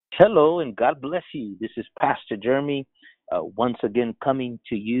Hello and God bless you. This is Pastor Jeremy, once again coming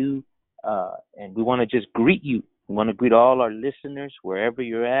to you, and we want to just greet you. We want to greet all our listeners wherever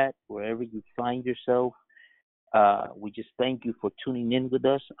you're at, wherever you find yourself. We just thank you for tuning in with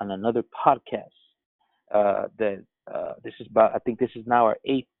us on another podcast. That this is about. I think this is now our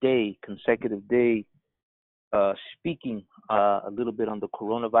eighth day, consecutive day, speaking a little bit on the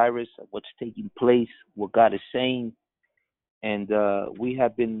coronavirus, what's taking place, what God is saying, and we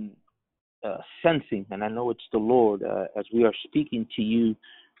have been sensing, and I know it's the Lord, as we are speaking to you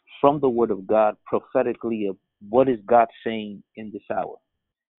from the Word of God prophetically of what is God saying in this hour.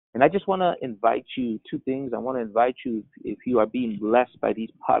 And I just want to invite you two things. I want to invite you, if you are being blessed by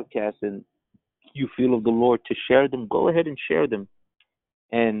these podcasts and you feel of the Lord to share them, go ahead and share them.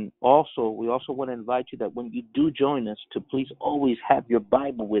 And also, we also want to invite you that when you do join us, to please always have your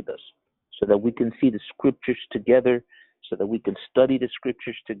Bible with us so that we can see the scriptures together, so that we can study the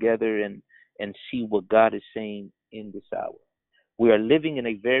scriptures together and see what God is saying in this hour. We are living in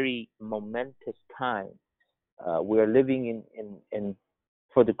a very momentous time. We are living in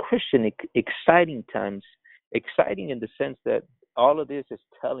for the Christian, exciting times. Exciting in the sense that all of this is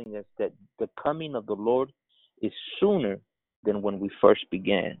telling us that the coming of the Lord is sooner than when we first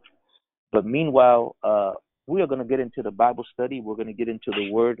began. But meanwhile, we are going to get into the Bible study. We're going to get into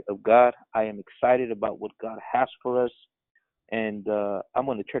the Word of God. I am excited about what God has for us. And I'm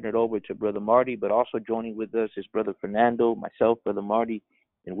going to turn it over to Brother Marty, but also joining with us is Brother Fernando, myself, Brother Marty.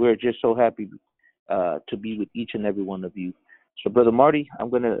 And we're just so happy to be with each and every one of you. So, Brother Marty, I'm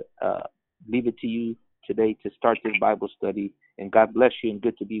going to leave it to you today to start this Bible study. And God bless you, and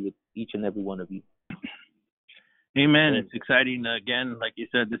good to be with each and every one of you. Amen. It's exciting. Again, like you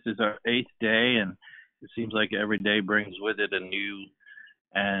said, this is our eighth day, and it seems like every day brings with it a new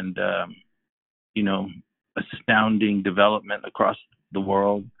and, astounding development across the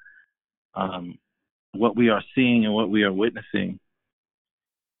world. What we are seeing and what we are witnessing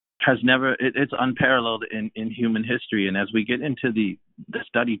it's unparalleled in human history. And as we get into the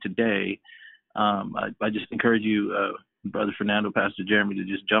study today, I just encourage you, Brother Fernando, Pastor Jeremy, to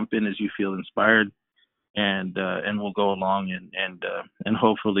just jump in as you feel inspired, and we'll go along and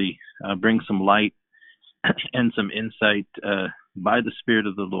hopefully bring some light and some insight by the Spirit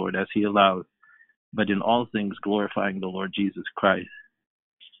of the Lord as He allows, but in all things glorifying the Lord Jesus Christ.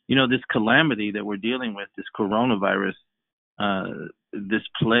 This calamity that we're dealing with, this coronavirus, this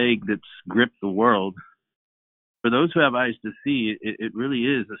plague that's gripped the world, for those who have eyes to see, it really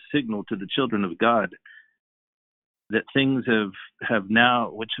is a signal to the children of God that things have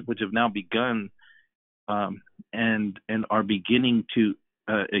now begun and are beginning to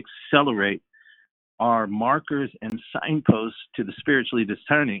accelerate, are markers and signposts to the spiritually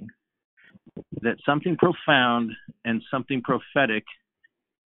discerning that something profound and something prophetic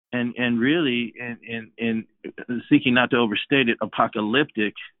and really in seeking not to overstate it,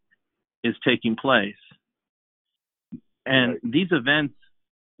 apocalyptic is taking place. And these events,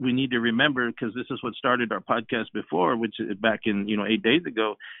 we need to remember, because this is what started our podcast before, which is back in 8 days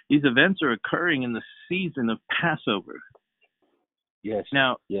ago. These events are occurring in the season of Passover. Yes.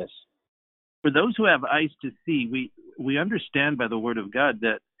 Now, yes. For those who have eyes to see, we understand by the Word of God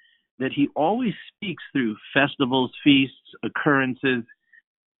that He always speaks through festivals, feasts, occurrences,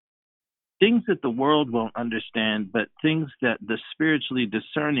 things that the world won't understand, but things that the spiritually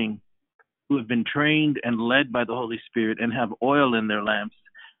discerning, who have been trained and led by the Holy Spirit and have oil in their lamps,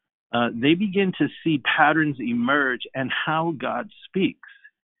 they begin to see patterns emerge and how God speaks,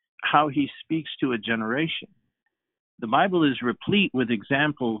 how He speaks to a generation. The Bible is replete with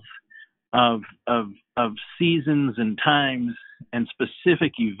examples of seasons and times and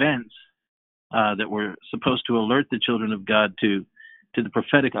specific events that were supposed to alert the children of God to the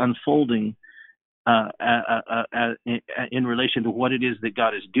prophetic unfolding in relation to what it is that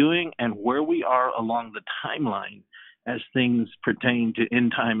God is doing and where we are along the timeline as things pertain to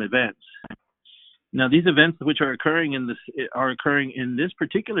end time events. Now, these events which are occurring in this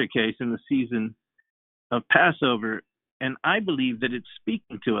particular case in the season of Passover, and I believe that it's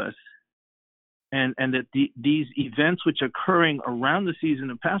speaking to us, and that these events which are occurring around the season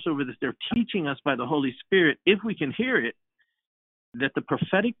of Passover, that they're teaching us by the Holy Spirit, if we can hear it, that the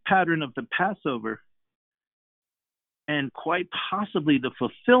prophetic pattern of the Passover and quite possibly the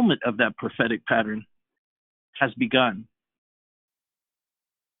fulfillment of that prophetic pattern has begun.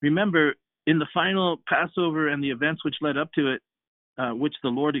 Remember, in the final Passover and the events which led up to it, which the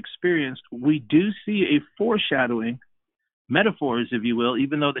Lord experienced, we do see a foreshadowing, metaphors, if you will,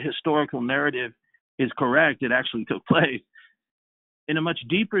 even though the historical narrative is correct, it actually took place. In a much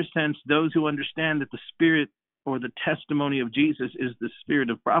deeper sense, those who understand that the Spirit or the testimony of Jesus is the spirit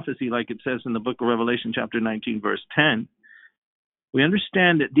of prophecy, like it says in the book of Revelation, chapter 19, verse 10, we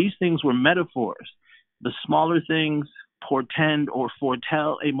understand that these things were metaphors. The smaller things portend or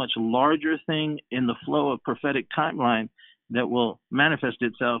foretell a much larger thing in the flow of prophetic timeline that will manifest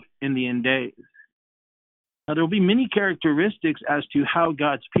itself in the end days. Now, there will be many characteristics as to how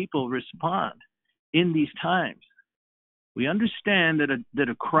God's people respond in these times. We understand that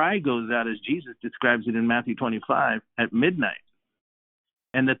a cry goes out, as Jesus describes it in Matthew 25, at midnight,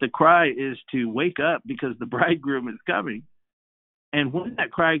 and that the cry is to wake up because the bridegroom is coming. And when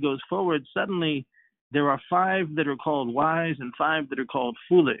that cry goes forward, suddenly there are 5 that are called wise and 5 that are called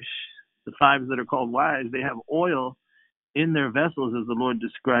foolish. The 5 that are called wise, they have oil in their vessels, as the Lord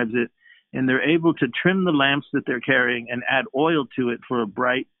describes it, and they're able to trim the lamps that they're carrying and add oil to it for a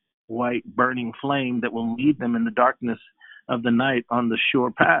bright, white, burning flame that will lead them in the darkness of the night on the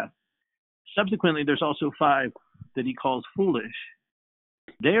sure path. Subsequently, there's also 5 that he calls foolish.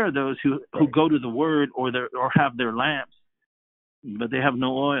 They are those who go to the word or have their lamps, but they have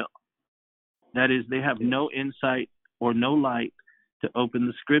no oil. That is, they have no insight or no light to open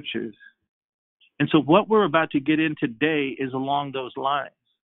the scriptures. And so what we're about to get in today is along those lines.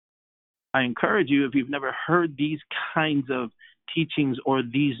 I encourage you, if you've never heard these kinds of teachings or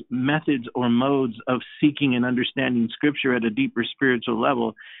these methods or modes of seeking and understanding scripture at a deeper spiritual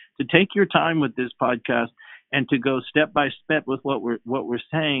level, to take your time with this podcast and to go step by step with what we're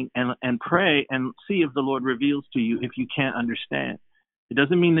saying and pray and see if the Lord reveals to you if you can't understand. It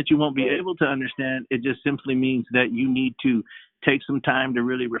doesn't mean that you won't be able to understand. It just simply means that you need to take some time to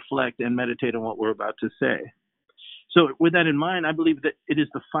really reflect and meditate on what we're about to say. So with that in mind, I believe that it is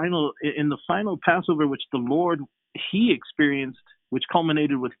the final Passover which the Lord, he experienced, which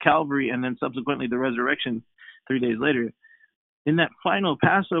culminated with Calvary and then subsequently the resurrection 3 days later. In that final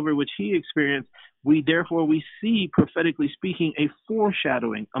Passover which he experienced, we see, prophetically speaking, a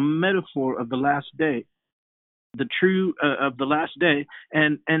foreshadowing, a metaphor of the last day, the true of the last day,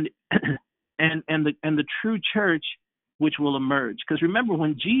 and the true church which will emerge. Because remember,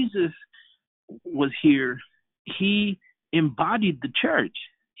 when Jesus was here, he embodied the church.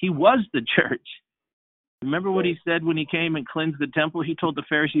 He was the church. Remember what he said when he came and cleansed the temple? He told the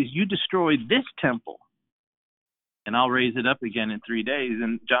Pharisees, "You destroy this temple, and I'll raise it up again in 3 days."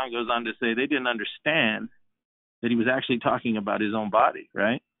 And John goes on to say they didn't understand that he was actually talking about his own body,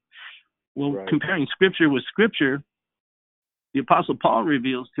 right? Well, comparing scripture with scripture, the Apostle Paul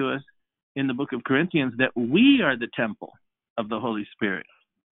reveals to us in the book of Corinthians that we are the temple of the Holy Spirit.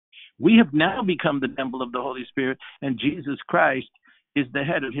 We have now become the temple of the Holy Spirit, and Jesus Christ is the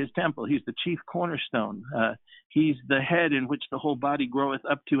head of his temple. He's the chief cornerstone. He's the head in which the whole body groweth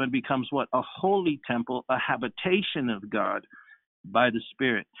up to and becomes what? A holy temple, a habitation of God by the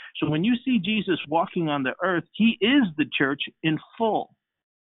Spirit. So when you see Jesus walking on the earth, he is the church in full.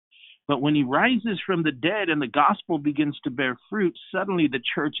 But when he rises from the dead and the gospel begins to bear fruit, suddenly the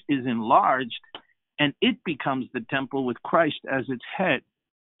church is enlarged and it becomes the temple with Christ as its head.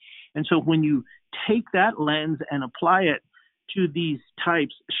 And so when you take that lens and apply it to these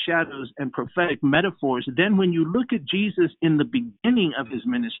types, shadows, and prophetic metaphors, then when you look at Jesus in the beginning of his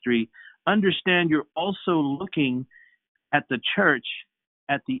ministry, understand you're also looking at the church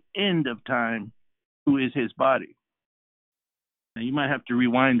at the end of time, who is his body. Now, you might have to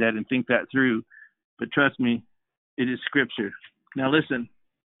rewind that and think that through, but trust me, it is scripture. Now listen,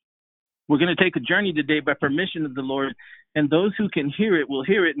 we're going to take a journey today by permission of the Lord, and those who can hear it will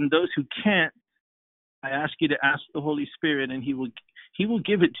hear it, and those who can't, I ask you to ask the Holy Spirit, and he will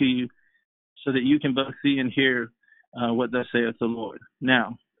give it to you so that you can both see and hear what thus saith the Lord.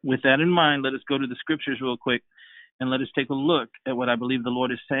 Now, with that in mind, let us go to the scriptures real quick, and let us take a look at what I believe the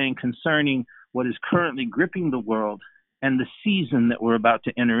Lord is saying concerning what is currently gripping the world and the season that we're about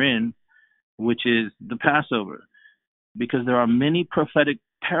to enter in, which is the Passover, because there are many prophetic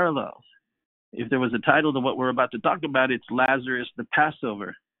parallels. If there was a title to what we're about to talk about, it's Lazarus, the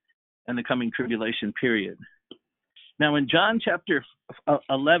Passover, and the coming tribulation period. Now, in John chapter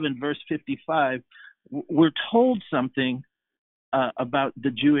 11, verse 55, we're told something about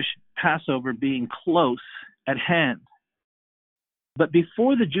the Jewish Passover being close at hand. But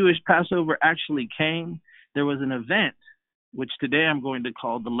before the Jewish Passover actually came, there was an event, which today I'm going to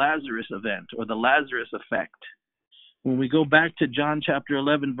call the Lazarus event or the Lazarus effect. When we go back to John chapter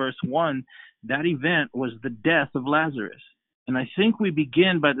 11, verse 1, that event was the death of Lazarus. And I think we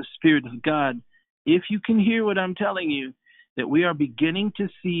begin by the Spirit of God, if you can hear what I'm telling you, that we are beginning to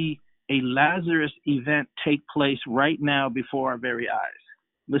see a Lazarus event take place right now before our very eyes.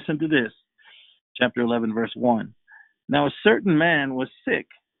 Listen to this, chapter 11, verse 1. Now a certain man was sick.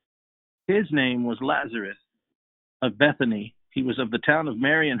 His name was Lazarus, of Bethany. He was of the town of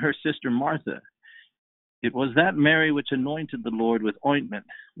Mary and her sister Martha. It was that Mary which anointed the Lord with ointment,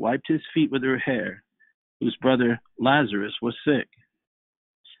 wiped his feet with her hair, whose brother Lazarus was sick.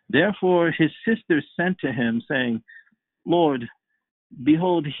 Therefore his sisters sent to him, saying, Lord,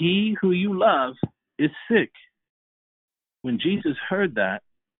 behold, he who you love is sick. When Jesus heard that,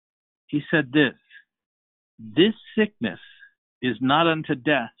 he said this sickness is not unto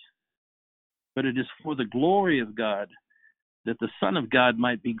death, but it is for the glory of God, that the Son of God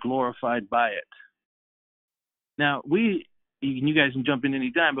might be glorified by it. Now, you guys can jump in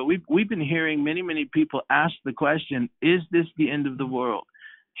any time, but we've been hearing many people ask the question, is this the end of the world?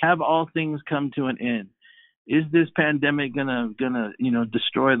 Have all things come to an end? Is this pandemic gonna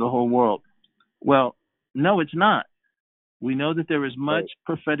destroy the whole world? Well, no, it's not. We know that there is much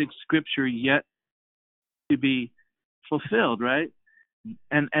prophetic scripture yet to be fulfilled, right?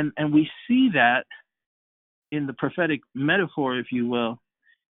 And we see that in the prophetic metaphor, if you will,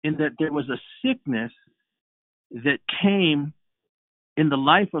 in that there was a sickness that came in the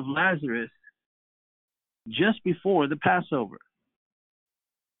life of Lazarus just before the Passover.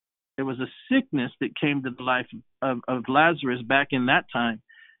 There was a sickness that came to the life of Lazarus back in that time,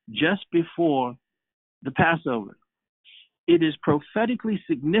 just before the Passover. It is prophetically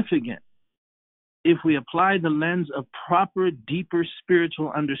significant if we apply the lens of proper, deeper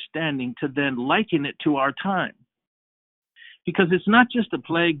spiritual understanding to then liken it to our time. Because it's not just a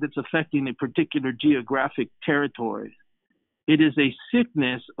plague that's affecting a particular geographic territory. It is a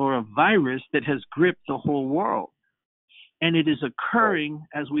sickness or a virus that has gripped the whole world. And it is occurring,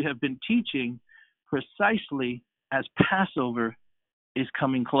 as we have been teaching, precisely as Passover is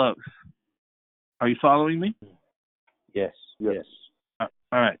coming close. Are you following me? Yes. All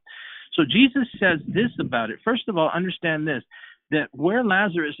right. So Jesus says this about it. First of all, understand this, that where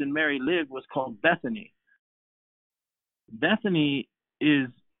Lazarus and Mary lived was called Bethany. Bethany is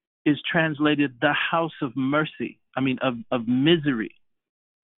translated the house of mercy. Of misery.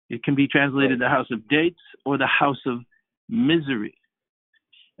 It can be translated the house of dates or the house of misery.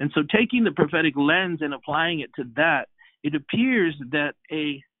 And so taking the prophetic lens and applying it to that, it appears that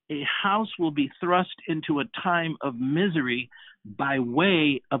a house will be thrust into a time of misery by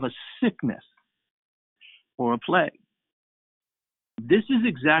way of a sickness or a plague. This is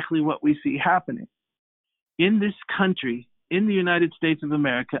exactly what we see happening in this country, in the United States of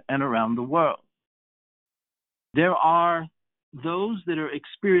America, and around the world. There are those that are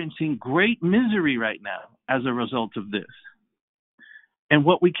experiencing great misery right now as a result of this. And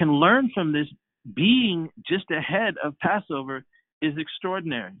what we can learn from this being just ahead of Passover is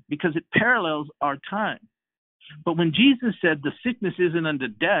extraordinary because it parallels our time. But when Jesus said the sickness isn't unto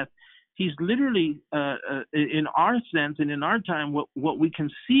death, he's literally, in our sense and in our time, what we can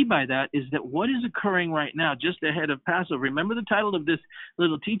see by that is that what is occurring right now just ahead of Passover. Remember, the title of this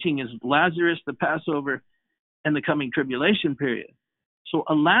little teaching is Lazarus, the Passover, and the coming tribulation period. So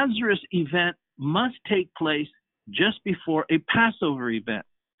a Lazarus event must take place just before a Passover event.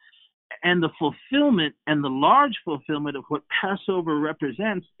 And the fulfillment and the large fulfillment of what Passover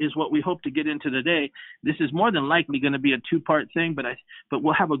represents is what we hope to get into today. This is more than likely going to be a two-part thing, but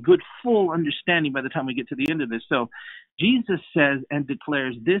we'll have a good full understanding by the time we get to the end of this. So Jesus says and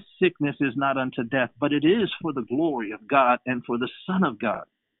declares this sickness is not unto death, but it is for the glory of God and for the Son of God.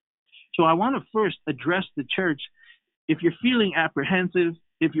 So I want to first address the church. If you're feeling apprehensive,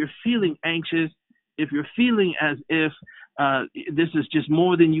 if you're feeling anxious, if you're feeling as if this is just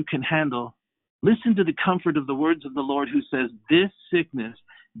more than you can handle, listen to the comfort of the words of the Lord who says, this sickness,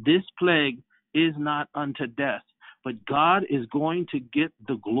 this plague is not unto death, but God is going to get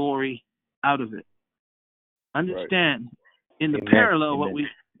the glory out of it. Understand, in the parallel, what we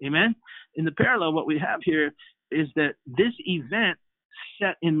have here is that this event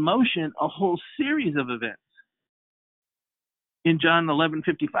set in motion a whole series of events. In John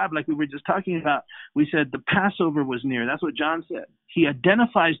 11:55, like we were just talking about, we said the Passover was near. That's what John said. He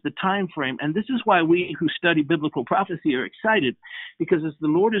identifies the time frame, and this is why we who study biblical prophecy are excited, because as the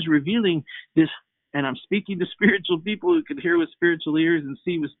Lord is revealing this, and I'm speaking to spiritual people who can hear with spiritual ears and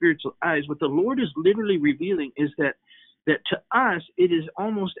see with spiritual eyes, what the Lord is literally revealing is that to us it is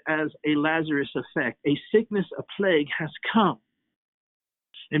almost as a Lazarus effect. A sickness, a plague has come.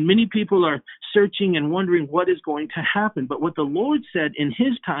 And many people are searching and wondering what is going to happen. But what the Lord said in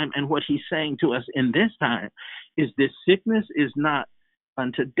his time and what he's saying to us in this time is this sickness is not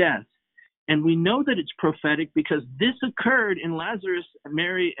unto death. And we know that it's prophetic because this occurred in Lazarus,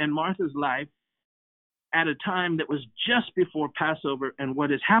 Mary, and Martha's life at a time that was just before Passover. And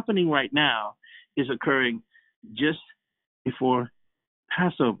what is happening right now is occurring just before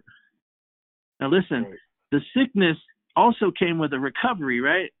Passover. Now listen, The sickness also came with a recovery,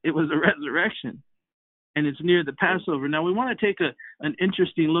 right? It was a resurrection. And it's near the Passover. Now, we want to take an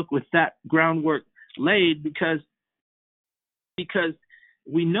interesting look with that groundwork laid because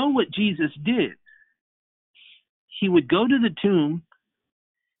we know what Jesus did. He would go to the tomb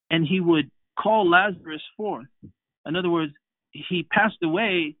and he would call Lazarus forth. In other words, he passed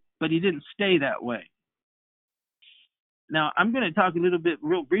away, but he didn't stay that way. Now, I'm going to talk a little bit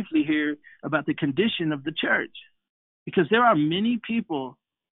real briefly here about the condition of the church, because there are many people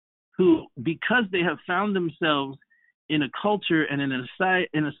who, because they have found themselves in a culture and in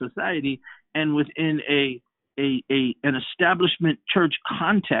a society and within an establishment church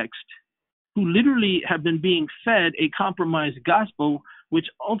context, who literally have been being fed a compromised gospel, which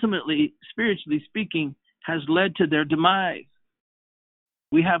ultimately, spiritually speaking, has led to their demise.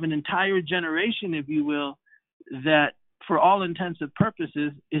 We have an entire generation, if you will, that for all intents and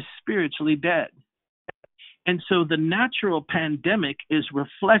purposes is spiritually dead. And so the natural pandemic is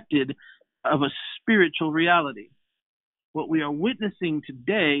reflected of a spiritual reality. What we are witnessing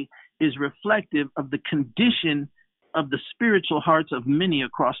today is reflective of the condition of the spiritual hearts of many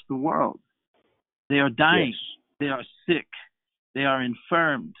across the world. They are dying. Yes. They are sick. They are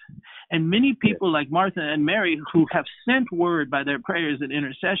infirmed. And many people like Martha and Mary, who have sent word by their prayers and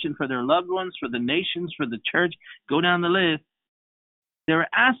intercession for their loved ones, for the nations, for the church, go down the list, they're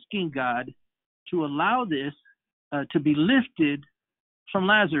asking God to allow this to be lifted from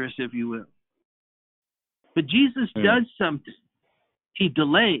Lazarus, if you will. But Jesus does something. He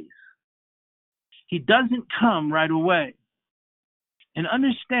delays. He doesn't come right away. And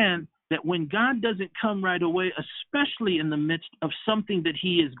understand that when God doesn't come right away, especially in the midst of something that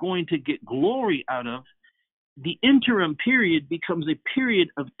he is going to get glory out of, the interim period becomes a period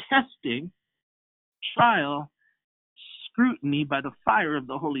of testing, trial, scrutiny by the fire of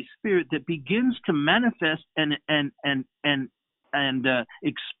the Holy Spirit that begins to manifest and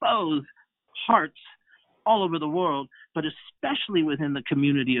expose hearts all over the world, but especially within the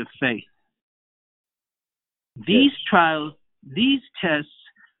community of faith. These trials, these tests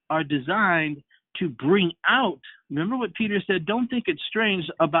are designed to bring out, remember what Peter said, don't think it's strange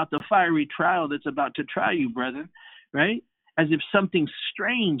about the fiery trial that's about to try you, brethren, right? As if something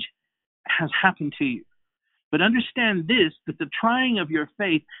strange has happened to you. But understand this, that the trying of your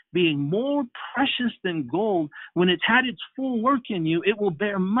faith being more precious than gold, when it's had its full work in you, it will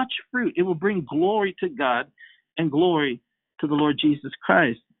bear much fruit. It will bring glory to God and glory to the Lord Jesus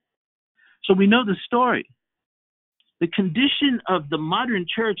Christ. So we know the story. The condition of the modern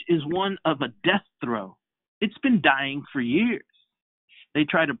church is one of a death throw. It's been dying for years. They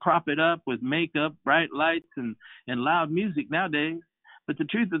try to prop it up with makeup, bright lights, and loud music nowadays. But the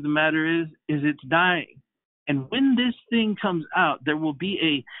truth of the matter is it's dying. And when this thing comes out, there will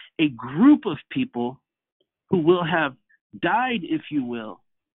be a group of people who will have died, if you will.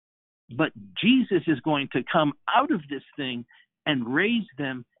 But Jesus is going to come out of this thing and raise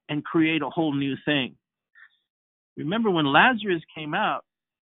them and create a whole new thing. Remember, when Lazarus came out,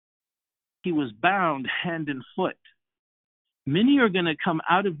 he was bound hand and foot. Many are going to come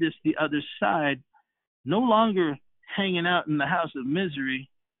out of this the other side, no longer hanging out in the house of misery,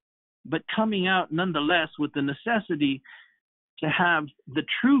 but coming out nonetheless with the necessity to have the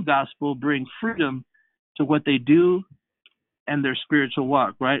true gospel bring freedom to what they do and their spiritual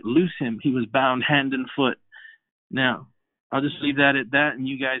walk, right? Loose him. He was bound hand and foot. Now, I'll just leave that at that, and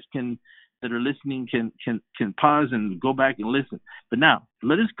you guys that are listening can pause and go back and listen. But now,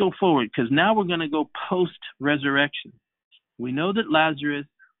 let us go forward, because now we're going to go post-resurrection. We know that Lazarus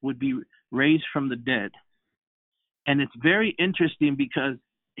would be raised from the dead. And it's very interesting because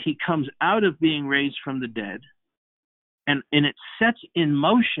he comes out of being raised from the dead, and it sets in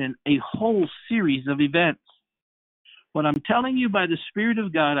motion a whole series of events. What I'm telling you by the Spirit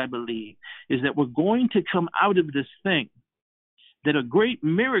of God, I believe, is that we're going to come out of this thing, that a great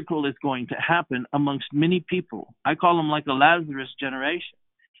miracle is going to happen amongst many people. I call them like a Lazarus generation.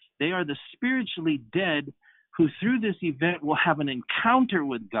 They are the spiritually dead who through this event will have an encounter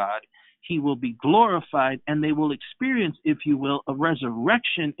with God. He will be glorified, and they will experience, if you will, a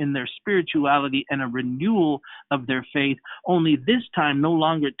resurrection in their spirituality and a renewal of their faith, only this time no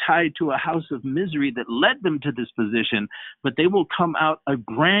longer tied to a house of misery that led them to this position, but they will come out a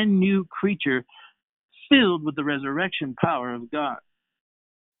brand new creature filled with the resurrection power of God.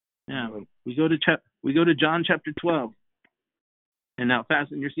 Now, we go to John chapter 12. And now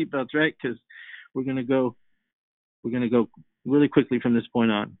fasten your seatbelts, right? Because we're going to go really quickly from this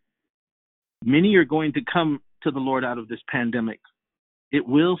point on. Many are going to come to the Lord out of this pandemic. It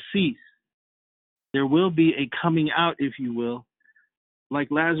will cease. There will be a coming out, if you will. like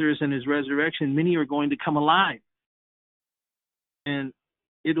Lazarus and his resurrection, many are going to come alive. And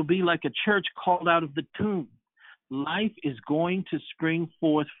it'll be like a church called out of the tomb. Life is going to spring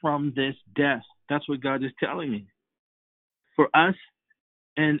forth from this death. That's what God is telling me. For us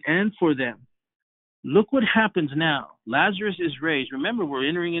and for them. Look what happens now. Lazarus is raised. Remember, we're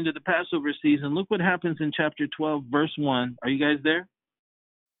entering into the Passover season. Look what happens in chapter 12, verse 1. Are you guys there?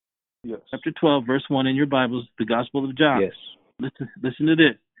 Yes. Chapter 12, verse 1 in your Bibles, the Gospel of John. Yes. Listen to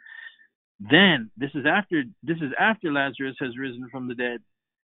this. Then, this is after Lazarus has risen from the dead.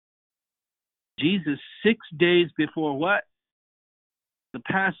 Jesus, 6 days before what? The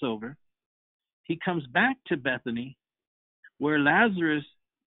Passover. He comes back to Bethany, where Lazarus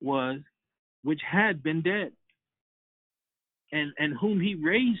was, which had been dead, and whom he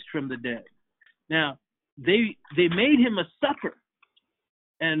raised from the dead. Now, they made him a supper,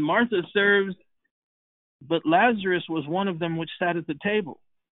 and Martha serves, but Lazarus was one of them which sat at the table.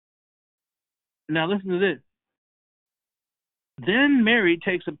 Now, listen to this. Then Mary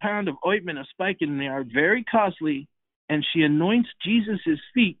takes a pound of ointment of spikenard, very costly, and she anoints Jesus'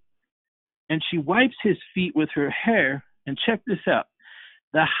 feet, and she wipes his feet with her hair. And check this out.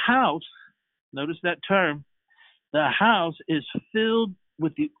 The house, notice that term, the house is filled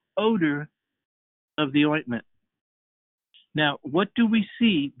with the odor of the ointment. Now, what do we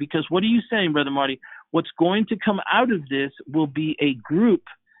see? Because what are you saying, Brother Marty? What's going to come out of this will be a group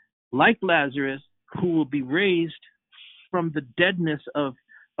like Lazarus who will be raised from the deadness of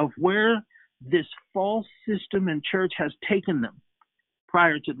where this false system and church has taken them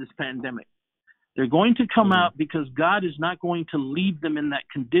prior to this pandemic. They're going to come out because God is not going to leave them in that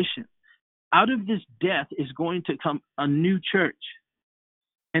condition. Out of this death is going to come a new church,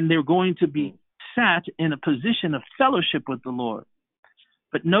 and they're going to be sat in a position of fellowship with the Lord.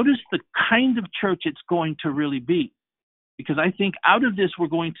 But notice the kind of church it's going to really be, because I think out of this we're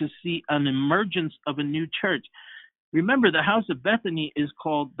going to see an emergence of a new church. Remember, the house of Bethany is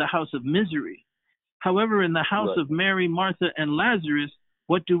called the house of misery. However, in the house of Mary, Martha, and Lazarus,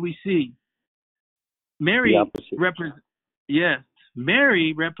 what do we see? Mary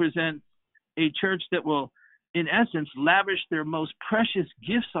Mary represents a church that will, in essence, lavish their most precious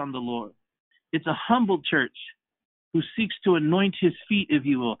gifts on the Lord. It's a humble church who seeks to anoint his feet, if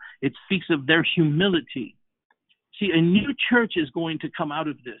you will. It speaks of their humility. See, a new church is going to come out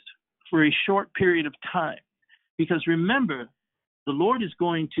of this for a short period of time. Because remember, the Lord is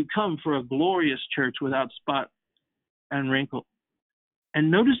going to come for a glorious church without spot and wrinkle. And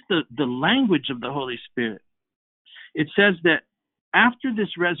notice the language of the Holy Spirit. It says that after this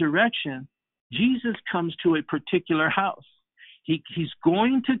resurrection, Jesus comes to a particular house. He's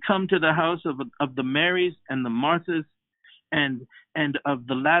going to come to the house of the Marys and the Marthas and of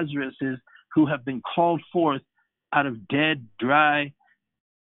the Lazaruses who have been called forth out of dead, dry,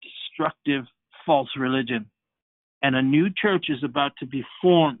 destructive, false religion. And a new church is about to be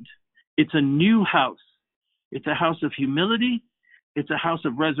formed. It's a new house. It's a house of humility. It's a house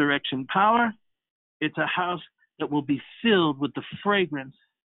of resurrection power. It's a house that will be filled with the fragrance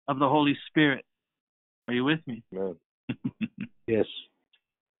of the Holy Spirit. Are you with me? Amen. Yes.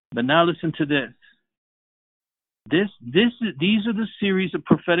 But now listen to this. These are the series of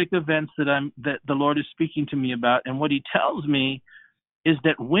prophetic events that the Lord is speaking to me about. And what he tells me is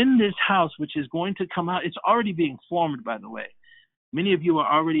that when this house, which is going to come out, it's already being formed, by the way. Many of you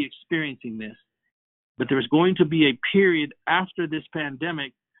are already experiencing this. But there's going to be a period after this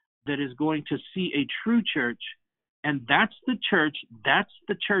pandemic that is going to see a true church. And that's the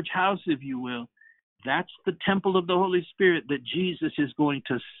church house, if you will. That's the temple of the Holy Spirit that Jesus is going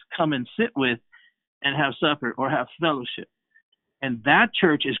to come and sit with and have supper or have fellowship. And that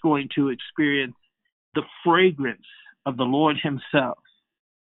church is going to experience the fragrance of the Lord himself.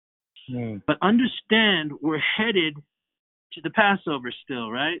 But understand, we're headed to the Passover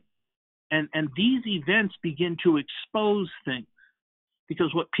still, right? And these events begin to expose things.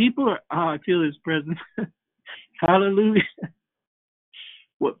 Because what people are, I feel his presence. Hallelujah.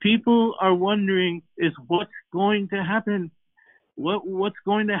 What people are wondering is what's going to happen. What's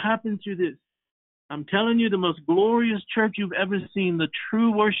going to happen through this? I'm telling you, the most glorious church you've ever seen, the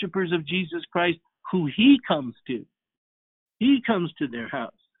true worshipers of Jesus Christ, who he comes to. He comes to their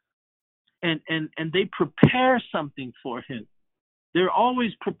house. And they prepare something for him. They're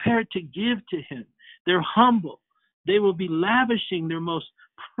always prepared to give to him. They're humble. They will be lavishing their most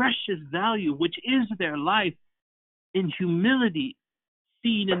precious value, which is their life, in humility,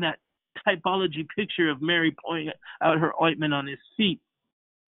 seen in that typology picture of Mary pouring out her ointment on his feet.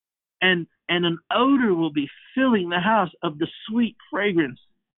 And an odor will be filling the house of the sweet fragrance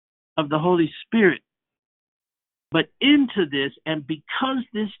of the Holy Spirit. But into this, and because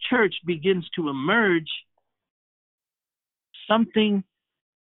this church begins to emerge, something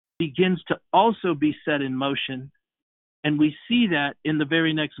begins to also be set in motion. And we see that in the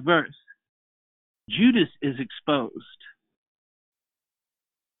very next verse. Judas is exposed.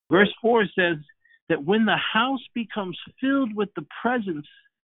 Verse 4 says that when the house becomes filled with the presence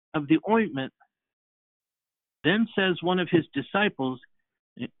of the ointment, then says one of his disciples,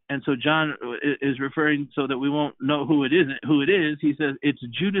 and so John is referring so that we won't know who it is. He says it's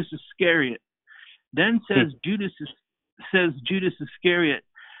Judas Iscariot. Then says Judas Iscariot,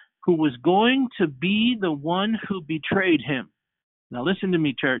 who was going to be the one who betrayed him. Now listen to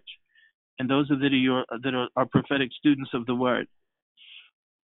me, church, and those that are prophetic students of the word.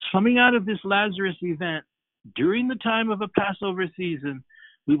 Coming out of this Lazarus event, during the time of a Passover season,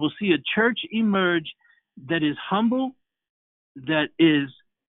 we will see a church emerge that is humble, that is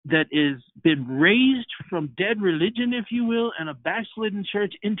been raised from dead religion, if you will, and a backslidden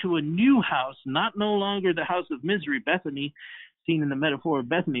church into a new house, no longer the house of misery, Bethany, seen in the metaphor of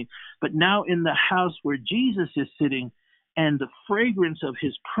Bethany, but now in the house where Jesus is sitting, and the fragrance of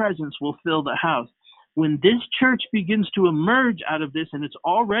his presence will fill the house. When this church begins to emerge out of this, and it's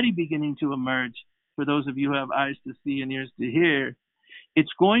already beginning to emerge, for those of you who have eyes to see and ears to hear,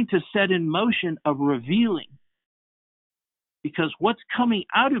 it's going to set in motion a revealing. Because what's coming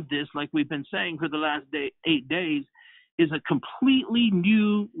out of this, like we've been saying for the last 8 days, is a completely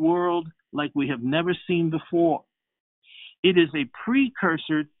new world like we have never seen before. It is a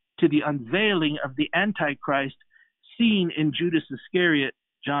precursor to the unveiling of the Antichrist seen in Judas Iscariot,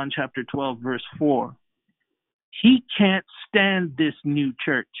 John chapter 12, verse 4. He can't stand this new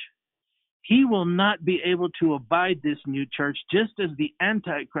church. He will not be able to abide this new church, just as the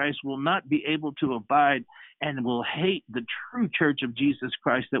Antichrist will not be able to abide and will hate the true church of Jesus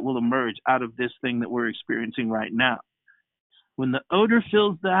Christ that will emerge out of this thing that we're experiencing right now. When the odor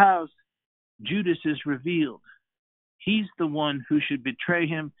fills the house, Judas is revealed. He's the one who should betray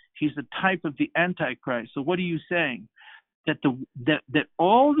him. He's the type of the Antichrist. So what are you saying? That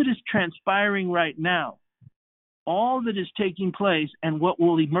all that is transpiring right now, all that is taking place, and what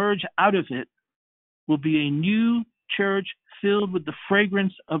will emerge out of it will be a new church filled with the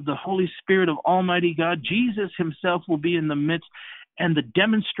fragrance of the Holy Spirit of Almighty God. Jesus himself will be in the midst, and the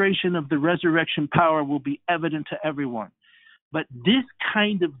demonstration of the resurrection power will be evident to everyone. But this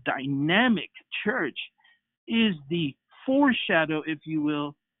kind of dynamic church is the foreshadow, if you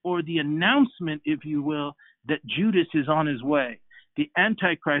will, or the announcement, if you will, that Judas is on his way. The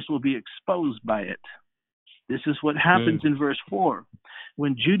Antichrist will be exposed by it. This is what happens in verse 4.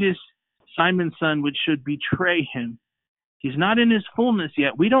 When Judas, Simon's son, which should betray him, he's not in his fullness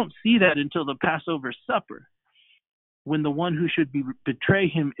yet. We don't see that until the Passover supper, when the one who should betray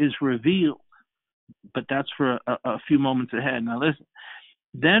him is revealed. But that's for a few moments ahead. Now listen.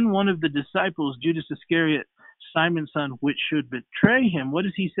 Then one of the disciples, Judas Iscariot, Simon's son, which should betray him, what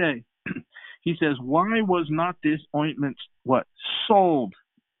does he say? He says, why was not this ointment sold?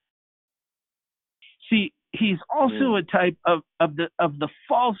 See, he's also a type of the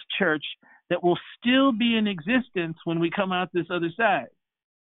false church that will still be in existence when we come out this other side.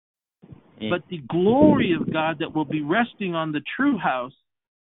 But the glory of God that will be resting on the true house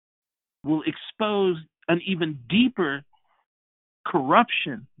will expose an even deeper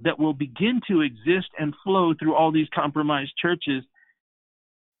corruption that will begin to exist and flow through all these compromised churches.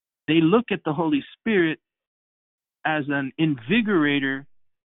 They look at the Holy Spirit as an invigorator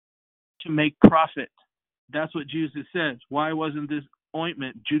to make profit. That's what Jesus says. Why wasn't this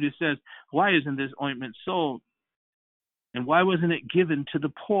ointment, Judas says, why isn't this ointment sold? And why wasn't it given to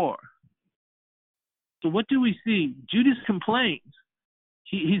the poor? So what do we see? Judas complains.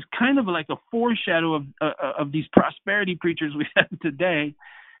 He's kind of like a foreshadow of these prosperity preachers we have today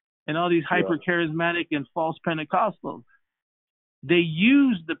and all these hyper-charismatic and false Pentecostals. They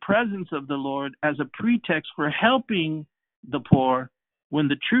use the presence of the Lord as a pretext for helping the poor, when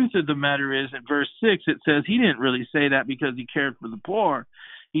the truth of the matter is, in verse 6, it says he didn't really say that because he cared for the poor.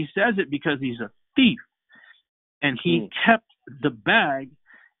 He says it because he's a thief. And he kept the bag,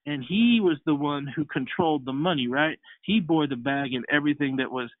 and he was the one who controlled the money, right? He bore the bag and everything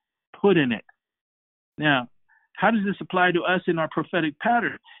that was put in it. Now, how does this apply to us in our prophetic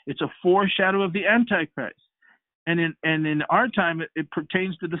pattern? It's a foreshadow of the Antichrist. And in our time, it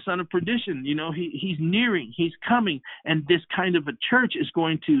pertains to the son of perdition. You know, he's nearing, he's coming, and this kind of a church is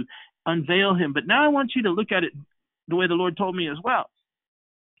going to unveil him. But now I want you to look at it the way the Lord told me as well.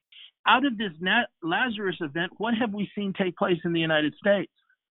 Out of this Lazarus event, what have we seen take place in the United States?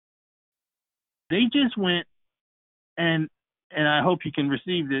 They just went, and I hope you can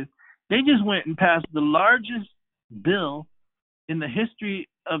receive this, they just went and passed the largest bill in the history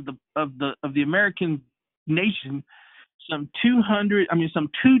of the American nation, some $2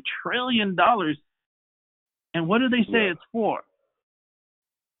 trillion. And what do they say it's for?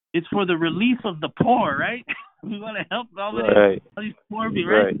 It's for the relief of the poor, right? We want to help all these poor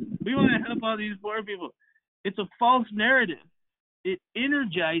people, right? We want to help all these poor people. It's a false narrative. It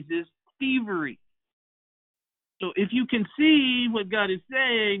energizes thievery. So if you can see what God is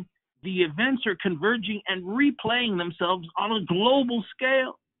saying, the events are converging and replaying themselves on a global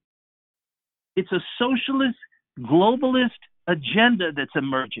scale. It's a socialist, globalist agenda that's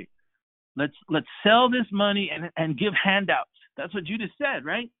emerging. Let's sell this money and give handouts. That's what Judas said,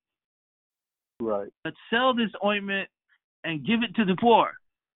 right? Right. Let's sell this ointment and give it to the poor.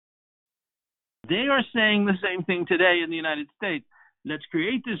 They are saying the same thing today in the United States. Let's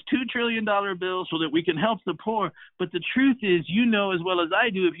create this $2 trillion bill so that we can help the poor. But the truth is, you know as well as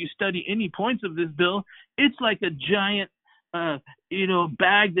I do, if you study any points of this bill, it's like a giant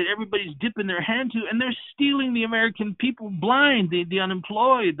bag that everybody's dipping their hand to, and they're stealing the American people blind, the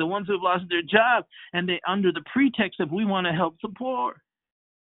unemployed, the ones who have lost their job, and they under the pretext of we want to help the poor.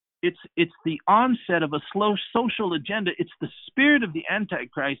 It's the onset of a slow social agenda. It's the spirit of the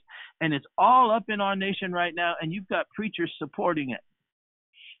Antichrist, and it's all up in our nation right now, and you've got preachers supporting it.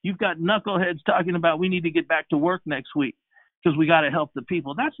 You've got knuckleheads talking about we need to get back to work next week because we got to help the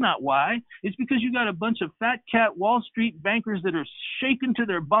people. That's not why. It's because you got a bunch of fat cat Wall Street bankers that are shaken to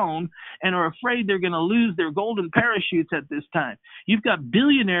their bone and are afraid they're going to lose their golden parachutes at this time. You've got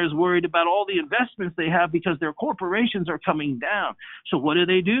billionaires worried about all the investments they have because their corporations are coming down. So what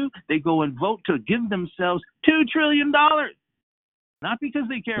do? They go and vote to give themselves $2 trillion. Not because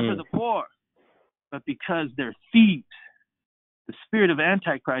they care for the poor, but because they're thieves. The spirit of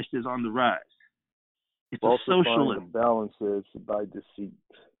Antichrist is on the rise. It's a socialist. The balances by deceit.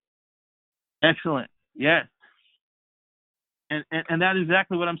 Excellent. Yes. And that is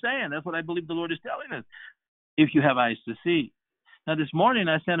exactly what I'm saying. That's what I believe the Lord is telling us. If you have eyes to see. Now, this morning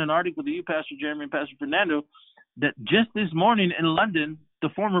I sent an article to you, Pastor Jeremy and Pastor Fernando, that just this morning in London, the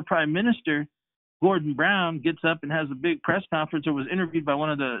former Prime Minister, Gordon Brown, gets up and has a big press conference or was interviewed by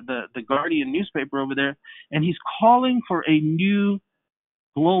one of the Guardian newspaper over there, and he's calling for a new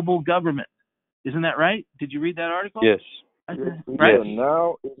global government. Isn't that right? Did you read that article? Yes. Right.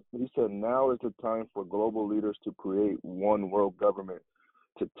 He said now is the time for global leaders to create one world government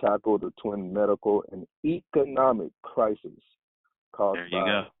to tackle the twin medical and economic crisis caused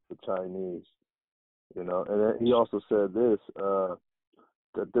by the Chinese. And then he also said this,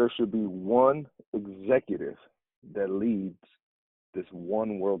 that there should be one executive that leads this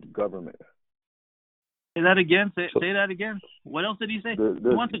one world government. Say that again. Say that again. What else did he say? He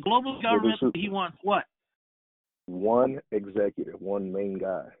wants a global government. He wants what? One executive, one main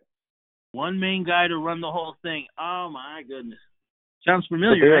guy. One main guy to run the whole thing. Oh, my goodness. Sounds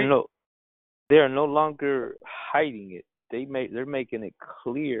familiar, right? They are no longer hiding it. They're making it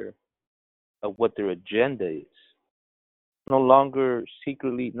clear of what their agenda is. No longer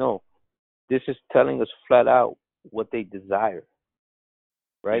secretly. No. This is telling us flat out what they desire,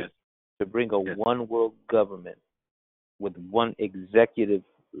 right? Yes. To bring a one world government with one executive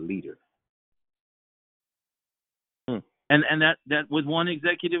leader. And that with one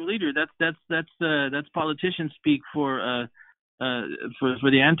executive leader, that's politician speak for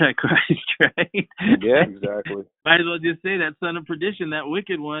the Antichrist, right? Yeah, exactly. Might as well just say that son of perdition, that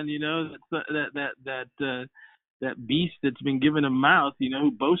wicked one, that beast that's been given a mouth,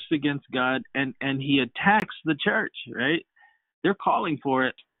 who boasts against God and he attacks the church, right? They're calling for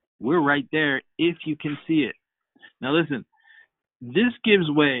it. We're right there if you can see it. Now listen, this gives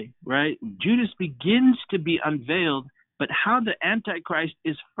way, right? Judas begins to be unveiled, but how the Antichrist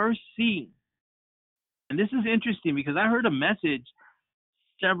is first seen. And this is interesting because I heard a message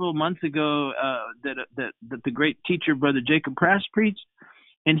several months ago that the great teacher, Brother Jacob Prass, preached.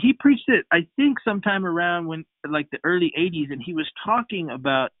 And he preached it, I think, sometime around the early 80s, and he was talking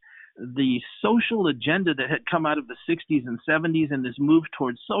about the social agenda that had come out of the 60s and 70s and this move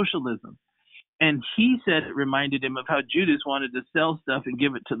towards socialism. And he said it reminded him of how Judas wanted to sell stuff and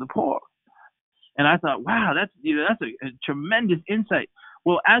give it to the poor. And I thought, wow, that's a tremendous insight.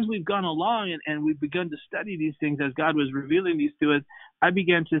 Well, as we've gone along and we've begun to study these things as God was revealing these to us, I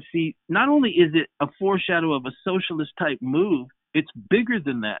began to see not only is it a foreshadow of a socialist type move, it's bigger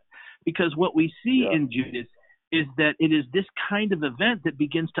than that. Because what we see in Judas is that it is this kind of event that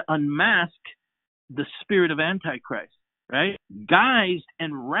begins to unmask the spirit of Antichrist, right? Guised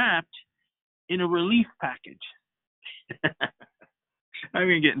and wrapped in a relief package. I'm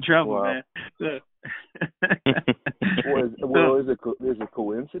going to get in trouble, man. Is it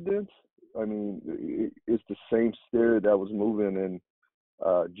coincidence I mean, it's the same spirit that was moving in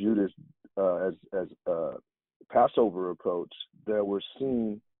Judas as Passover approach that we're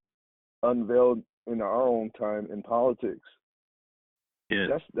seeing unveiled in our own time in politics. Yeah.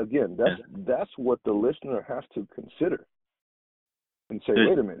 That's what the listener has to consider and say,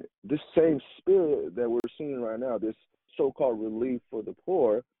 wait a minute, this same spirit that we're seeing right now, this so-called relief for the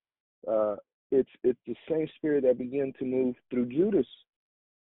poor, it's the same spirit that began to move through Judas.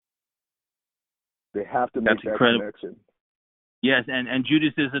 They have to make that connection. Yes, and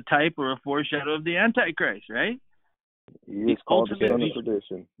Judas is a type or a foreshadow of the Antichrist, right? He is called the son of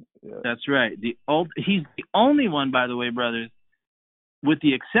perdition. Yeah. That's right. He's the only one, by the way, brothers, with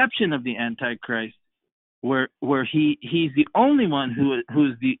the exception of the Antichrist, where he's the only one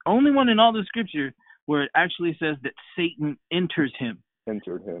who's the only one in all the Scripture where it actually says that Satan entered him.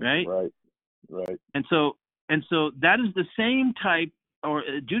 Right. And so that is the same type, or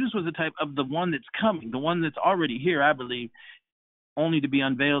Judas was a type of the one that's coming, the one that's already here, I believe, only to be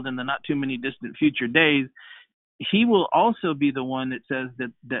unveiled in the not too many distant future days. He will also be the one that says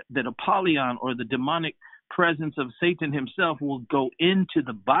that Apollyon, or the demonic presence of Satan himself, will go into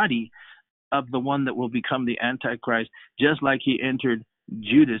the body of the one that will become the Antichrist, just like he entered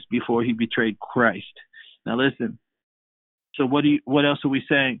Judas before he betrayed Christ. Now listen. So what else are we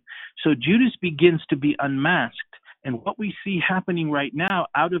saying? So Judas begins to be unmasked. And what we see happening right now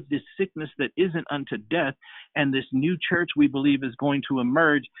out of this sickness that isn't unto death, and this new church we believe is going to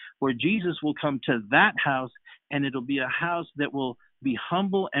emerge, where Jesus will come to that house, and it'll be a house that will be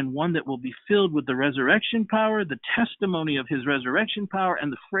humble, and one that will be filled with the resurrection power, the testimony of his resurrection power,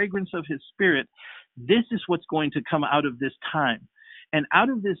 and the fragrance of his spirit. This is what's going to come out of this time. And out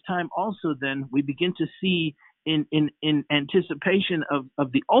of this time also then we begin to see in anticipation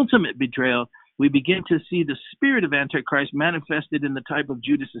of the ultimate betrayal, we begin to see the spirit of Antichrist manifested in the type of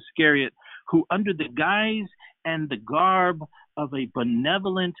Judas Iscariot, who under the guise and the garb of a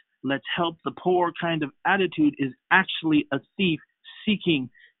benevolent, let's help the poor kind of attitude, is actually a thief seeking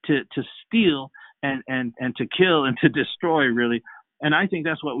to steal and to kill and to destroy, really. And I think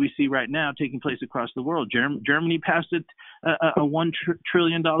that's what we see right now taking place across the world. Germany passed a $1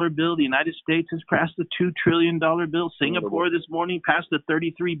 trillion bill. The United States has passed a $2 trillion bill. Singapore this morning passed a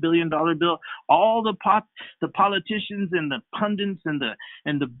 $33 billion bill. All the politicians and the pundits and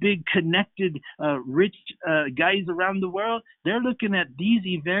the big connected rich guys around the world, they're looking at these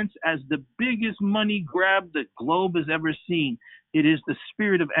events as the biggest money grab the globe has ever seen. It is the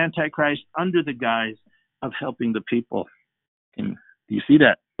spirit of Antichrist under the guise of helping the people. Do you see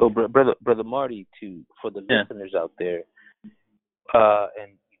that? So, brother Marty, for the listeners out there,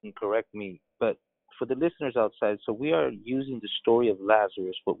 and you can correct me, but for the listeners outside, so we are using the story of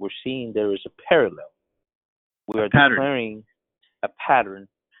Lazarus, but we're seeing there is a parallel. We are declaring a pattern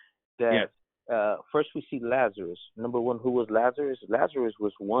that first we see Lazarus. Number one, who was Lazarus? Lazarus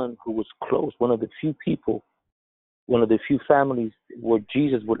was one who was close, one of the few people, one of the few families where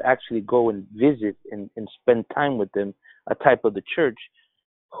Jesus would actually go and visit and spend time with them, a type of the church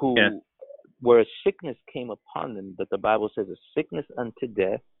where a sickness came upon them, that the Bible says a sickness unto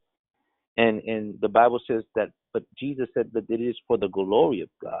death. And the Bible says that, but Jesus said that it is for the glory of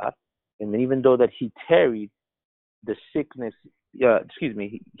God. And even though that he tarried, the sickness,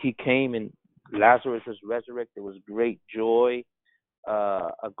 he came and Lazarus was resurrected. There was great joy.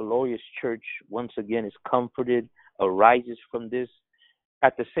 A glorious church once again is comforted, arises from this.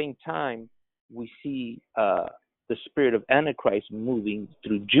 At the same time, we see the spirit of Antichrist moving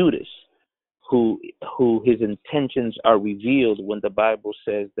through Judas, who his intentions are revealed when the Bible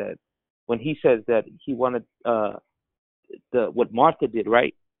says that, when he says that he wanted what Martha did,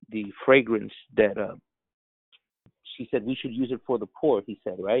 right? The fragrance that she said we should use it for the poor, he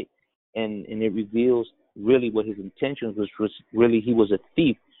said, right? And it reveals really what his intentions was really he was a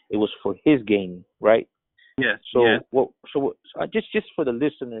thief. It was for his gain, right? Yes. So just for the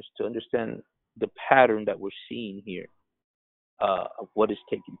listeners to understand the pattern that we're seeing here of what is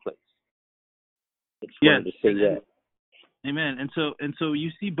taking place. I just wanted to say that. Amen. And so you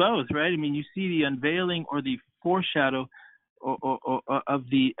see both, right? I mean, you see the unveiling or the foreshadow or of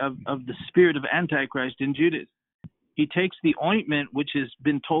the spirit of Antichrist in Judas. He takes the ointment, which has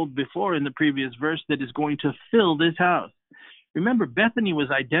been told before in the previous verse, that is going to fill this house. Remember, Bethany was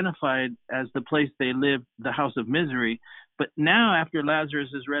identified as the place they lived, the house of misery. But now, after Lazarus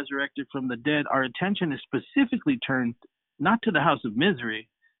is resurrected from the dead, our attention is specifically turned not to the house of misery,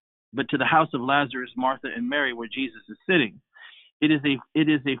 but to the house of Lazarus, Martha, and Mary, where Jesus is sitting. It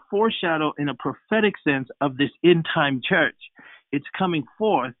is a foreshadow in a prophetic sense of this end-time church. It's coming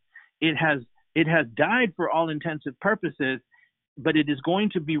forth. It has died for all intensive purposes. but it is going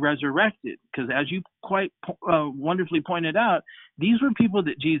to be resurrected, because as you quite wonderfully pointed out, these were people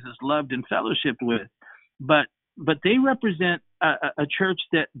that Jesus loved and fellowshiped with, but they represent a church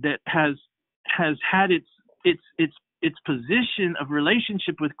that has had its position of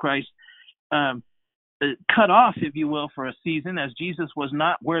relationship with Christ cut off, if you will, for a season, as Jesus was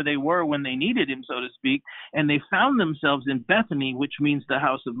not where they were when they needed him, so to speak, and they found themselves in Bethany, which means the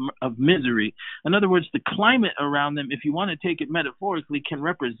house of misery. In other words, the climate around them, if you want to take it metaphorically, can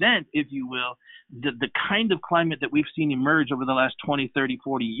represent, if you will, the kind of climate that we've seen emerge over the last 20, 30,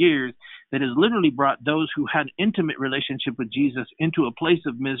 40 years that has literally brought those who had intimate relationship with Jesus into a place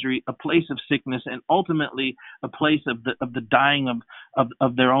of misery, a place of sickness, and ultimately a place of the dying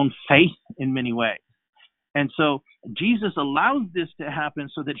of their own faith in many ways. And so Jesus allows this to happen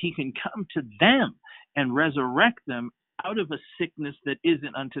so that he can come to them and resurrect them out of a sickness that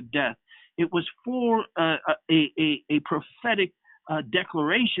isn't unto death. It was for a prophetic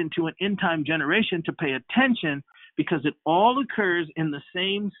declaration to an end-time generation to pay attention, because it all occurs in the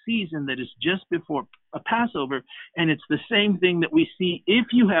same season that is just before a Passover, and it's the same thing that we see, if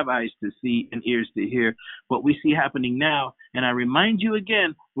you have eyes to see and ears to hear, what we see happening now. And I remind you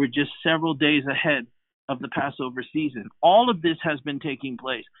again, we're just several days ahead of the Passover season. All of this has been taking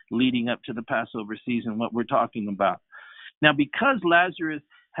place leading up to the Passover season, what we're talking about. Now, because Lazarus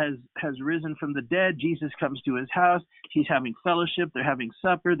has risen from the dead, Jesus comes to his house. He's having fellowship. They're having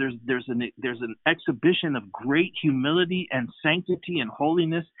supper. There's an exhibition of great humility and sanctity and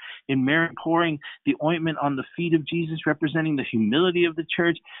holiness in Mary pouring the ointment on the feet of Jesus, representing the humility of the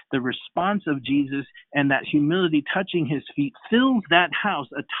church. The response of Jesus and that humility touching his feet fills that house,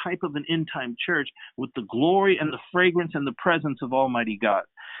 a type of an end-time church, with the glory and the fragrance and the presence of Almighty God.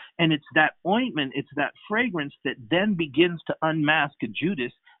 And it's that ointment, it's that fragrance that then begins to unmask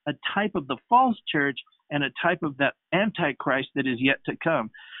Judas, a type of the false church and a type of that Antichrist that is yet to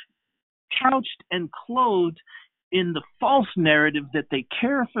come. Couched and clothed in the false narrative that they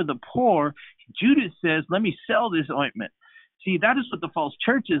care for the poor, Judas says, let me sell this ointment. See, that is what the false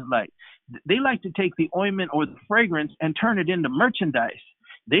church is like. They like to take the ointment or the fragrance and turn it into merchandise.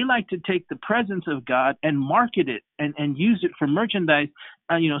 They like to take the presence of God and market it and use it for merchandise.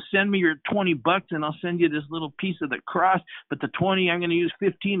 Send me your $20 and I'll send you this little piece of the cross, but the 20, I'm going to use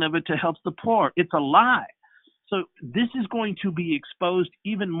 15 of it to help the poor. It's a lie. So this is going to be exposed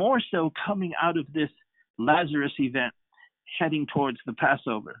even more so coming out of this Lazarus event, heading towards the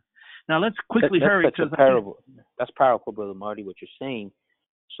Passover. Now let's quickly hurry. That's powerful, Brother Marty, what you're saying.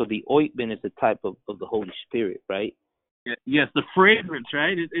 So the ointment is the type of the Holy Spirit, right? Yes, the fragrance,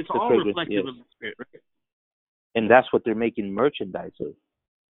 right? It's all reflective of the Spirit, right? And that's what they're making merchandise of.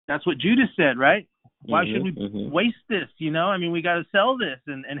 That's what Judas said, right? Why should we waste this? We got to sell this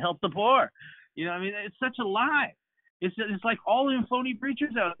and help the poor. It's such a lie. It's like all them phony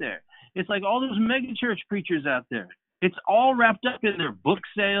preachers out there. It's like all those mega church preachers out there. It's all wrapped up in their book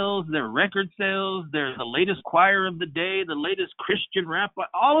sales, their record sales, the latest choir of the day, the latest Christian rap,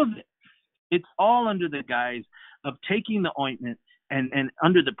 all of it. It's all under the guise of taking the ointment and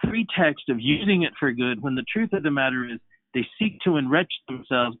under the pretext of using it for good, when the truth of the matter is they seek to enrich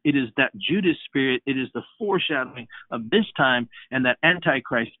themselves. It is that Judas spirit. It is the foreshadowing of this time and that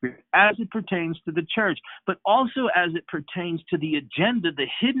Antichrist spirit as it pertains to the church, but also as it pertains to the agenda, the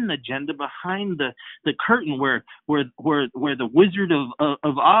hidden agenda behind the curtain where the Wizard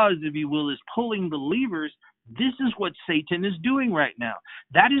of Oz, if you will, is pulling the levers. This is what Satan is doing right now.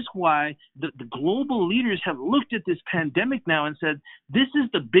 That is why the global leaders have looked at this pandemic now and said, this is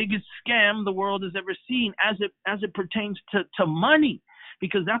the biggest scam the world has ever seen as it pertains to money,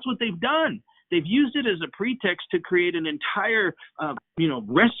 because that's what they've done. They've used it as a pretext to create an entire,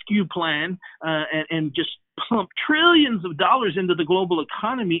 rescue plan and just pump trillions of dollars into the global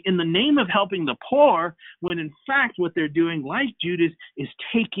economy in the name of helping the poor, when in fact what they're doing, like Judas, is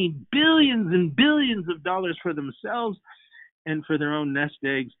taking billions and billions of dollars for themselves and for their own nest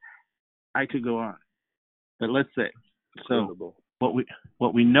eggs. I could go on, but let's say, so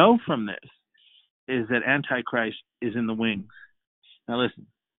what we know from this is that Antichrist is in the wings. Now listen,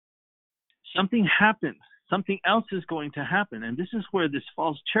 something happens. Something else is going to happen. And this is where this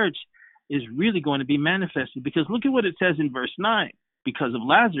false church is really going to be manifested. Because look at what it says in verse 9. Because of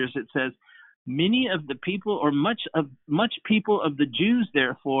Lazarus, it says, many of the people, or much people of the Jews,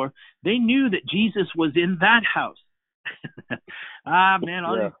 therefore, they knew that Jesus was in that house. All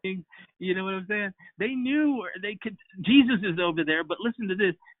these things, you know what I'm saying? They knew Jesus is over there, but listen to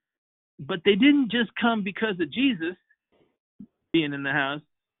this. But they didn't just come because of Jesus being in the house.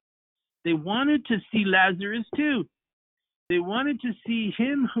 They wanted to see Lazarus too. They wanted to see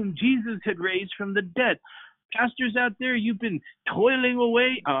him whom Jesus had raised from the dead. Pastors out there, you've been toiling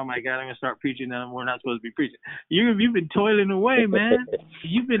away. Oh my God, I'm gonna start preaching now. We're not supposed to be preaching. You've been toiling away, man.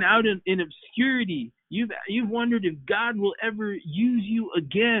 You've been out in obscurity. You've wondered if God will ever use you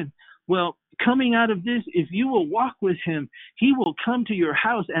again. Well, coming out of this, if you will walk with him, he will come to your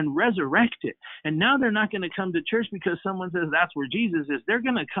house and resurrect it. And now they're not going to come to church because someone says that's where Jesus is. They're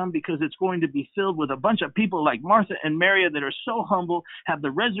going to come because it's going to be filled with a bunch of people like Martha and Mary that are so humble, have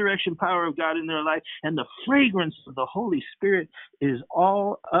the resurrection power of God in their life, and the fragrance of the Holy Spirit is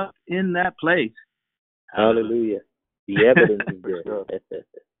all up in that place. Hallelujah. The evidence is there.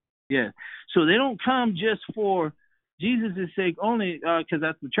 Yeah. So they don't come just for Jesus' sake only, because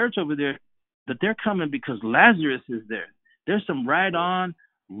that's the church over there, but they're coming because Lazarus is there. There's some right-on,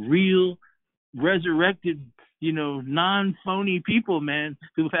 real, resurrected, non-phony people, man,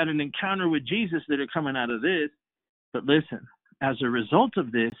 who've had an encounter with Jesus that are coming out of this. But listen, as a result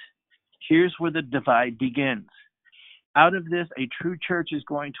of this, here's where the divide begins. Out of this, a true church is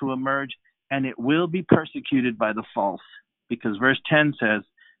going to emerge, and it will be persecuted by the false, because verse 10 says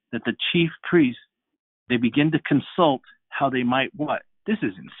that the chief priests, they begin to consult how they might what? This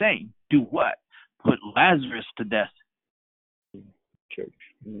is insane. Do what? Put Lazarus to death. Church.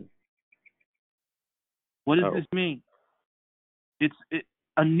 What does this mean?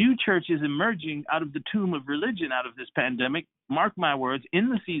 A new church is emerging out of the tomb of religion, out of this pandemic. Mark my words, in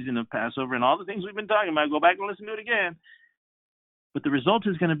the season of Passover and all the things we've been talking about. Go back and listen to it again. But the result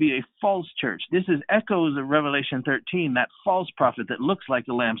is going to be a false church. This is echoes of Revelation 13, that false prophet that looks like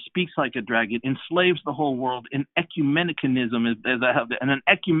a lamb, speaks like a dragon, enslaves the whole world in ecumenicanism, as I have, and an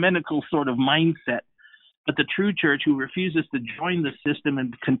ecumenical sort of mindset. But the true church, who refuses to join the system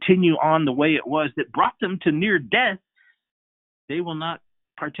and continue on the way it was that brought them to near death, they will not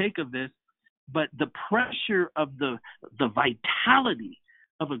partake of this. But the pressure of the vitality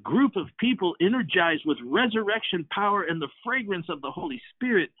of a group of people energized with resurrection power and the fragrance of the Holy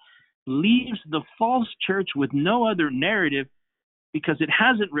Spirit leaves the false church with no other narrative, because it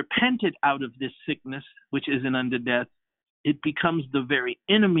hasn't repented out of this sickness, which isn't unto death. It becomes the very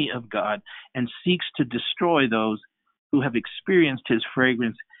enemy of God and seeks to destroy those who have experienced his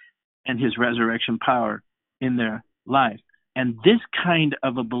fragrance and his resurrection power in their life. And this kind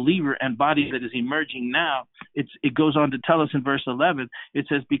of a believer and body that is emerging now, it goes on to tell us in verse 11, it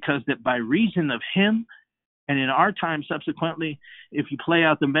says, because that by reason of him, and in our time subsequently, if you play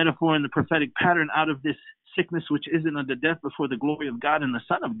out the metaphor and the prophetic pattern out of this sickness which isn't unto death before the glory of God and the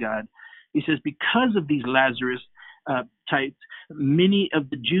Son of God, he says, because of these Lazarus types, many of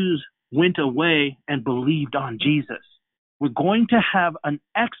the Jews went away and believed on Jesus. We're going to have an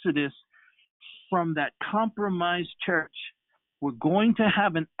exodus from that compromised church. We're going to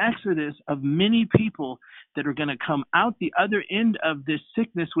have an exodus of many people that are going to come out the other end of this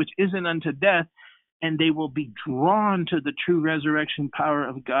sickness, which isn't unto death, and they will be drawn to the true resurrection power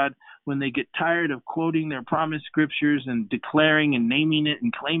of God when they get tired of quoting their promised scriptures and declaring and naming it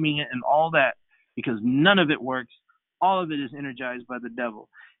and claiming it and all that, because none of it works. All of it is energized by the devil.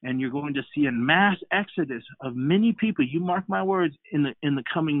 And you're going to see a mass exodus of many people, you mark my words, in the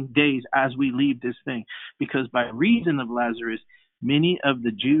coming days as we leave this thing. Because by reason of Lazarus, many of the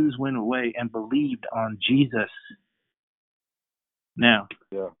Jews went away and believed on Jesus. Now,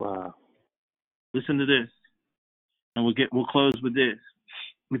 Wow. Listen to this. And we'll close with this.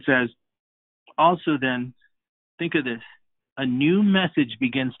 It says, also then, think of this, a new message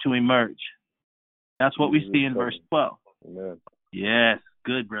begins to emerge. That's what we see in verse 12. Amen. Yes,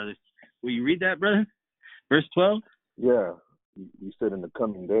 good, brother. Will you read that, brother? Verse 12? Yeah. You said in the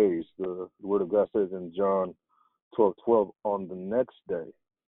coming days, the word of God says in John 12:12, on the next day,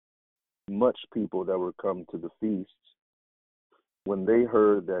 much people that were come to the feast, when they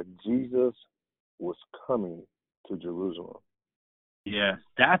heard that Jesus was coming to Jerusalem. Yes,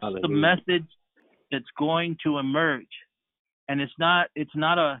 that's Hallelujah. the message that's going to emerge. And it's not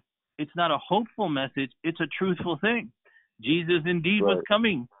a hopeful message, it's a truthful thing. Jesus indeed was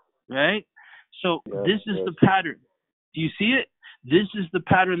coming, right? So this is the pattern. Do you see it? This is the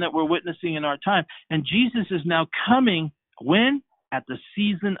pattern that we're witnessing in our time. And Jesus is now coming when? At the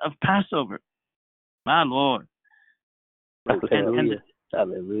season of Passover. My Lord. Hallelujah.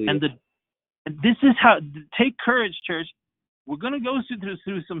 Hallelujah. And this is how, take courage, church. We're going to go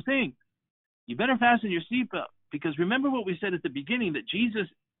through some things. You better fasten your seatbelt, because remember what we said at the beginning, that Jesus,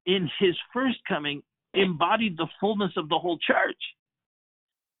 in his first coming, embodied the fullness of the whole church.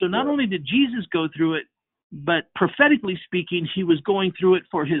 So not only did Jesus go through it, but prophetically speaking, he was going through it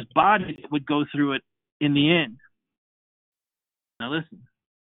for his body that would go through it in the end. Now listen,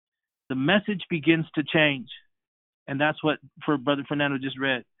 the message begins to change. And that's what Brother Fernando just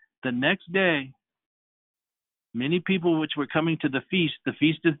read. The next day, many people which were coming to the feast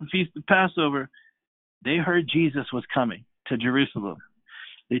is the feast of Passover, they heard Jesus was coming to Jerusalem.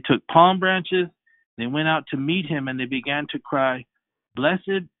 They took palm branches, they went out to meet him, and they began to cry,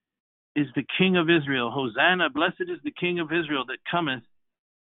 "Blessed is the King of Israel, Hosanna, blessed is the King of Israel that cometh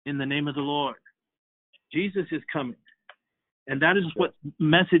in the name of the Lord." Jesus is coming. And that is what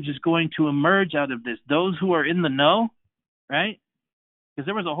message is going to emerge out of this. Those who are in the know, right? Because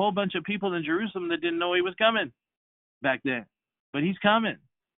there was a whole bunch of people in Jerusalem that didn't know he was coming back then. But he's coming.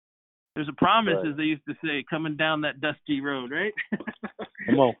 There's a promise, as they used to say, coming down that dusty road, right?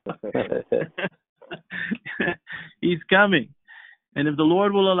 Come on. He's coming. And if the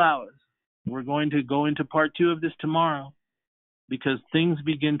Lord will allow us, we're going to go into part 2 of this tomorrow, because things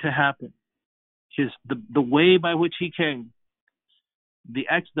begin to happen. The way by which he came,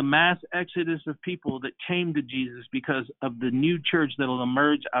 the mass exodus of people that came to Jesus because of the new church that will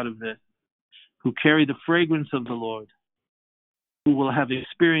emerge out of this, who carry the fragrance of the Lord, who will have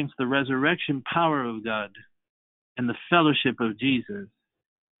experienced the resurrection power of God and the fellowship of Jesus.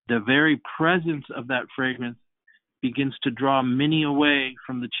 The very presence of that fragrance begins to draw many away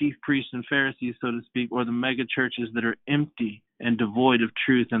from the chief priests and Pharisees, so to speak, or the mega churches that are empty and devoid of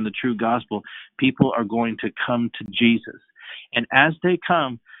truth and the true gospel. People are going to come to Jesus. And as they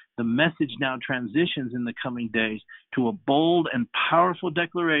come, the message now transitions in the coming days to a bold and powerful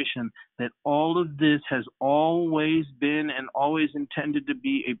declaration that all of this has always been and always intended to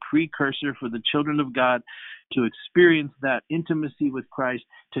be a precursor for the children of God to experience that intimacy with Christ,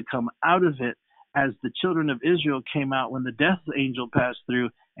 to come out of it as the children of Israel came out when the death angel passed through,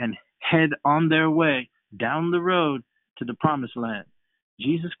 and head on their way down the road to the promised land.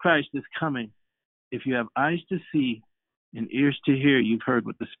 Jesus Christ is coming. If you have eyes to see and ears to hear, you've heard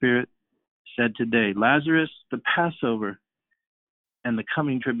what the Spirit said today. Lazarus, the Passover, and the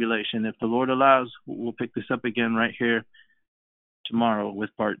coming tribulation. If the Lord allows, we'll pick this up again right here tomorrow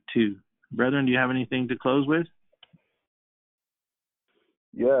with part 2. Brethren, do you have anything to close with?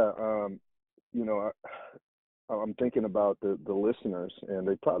 Yeah, I'm thinking about the listeners, and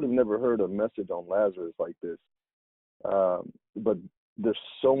they probably never heard a message on Lazarus like this. But there's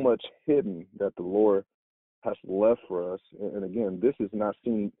so much hidden that the Lord has left for us. And again, this is not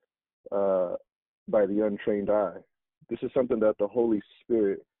seen by the untrained eye. This is something that the Holy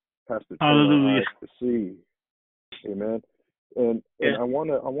Spirit has to turn our eyes to see. Amen. And I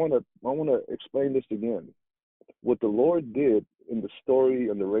wanna explain this again. What the Lord did in the story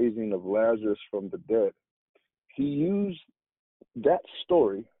and the raising of Lazarus from the dead, he used that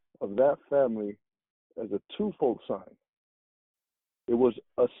story of that family as a twofold sign. It was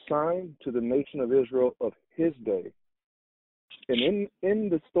a sign to the nation of Israel of his day. And in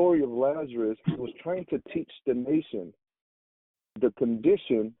the story of Lazarus, he was trying to teach the nation the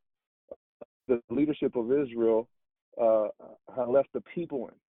condition the leadership of Israel had left the people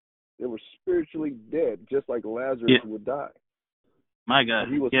in. They were spiritually dead, just like Lazarus would die. My God.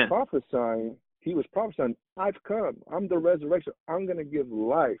 And he was prophesying, I've come. I'm the resurrection. I'm going to give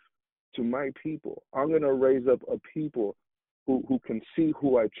life to my people. I'm going to raise up a people who can see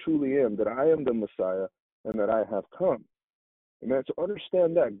who I truly am, that I am the Messiah and that I have come. Amen. So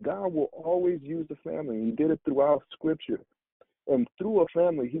understand that God will always use the family. He did it throughout Scripture. And through a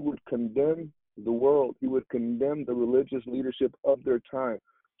family, he would condemn the world. He would condemn the religious leadership of their time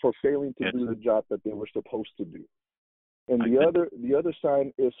for failing to do the job that they were supposed to do. And the other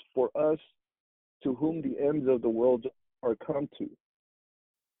sign is for us, to whom the ends of the world are come to.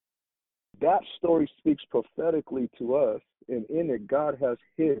 That story speaks prophetically to us, and in it, God has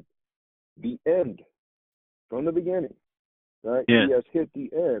hid the end from the beginning, right? Yeah. He has hid the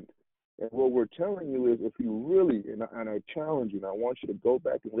end. And what we're telling you is, if you really, and I challenge you, and I want you to go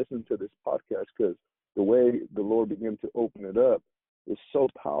back and listen to this podcast, because the way the Lord began to open it up is so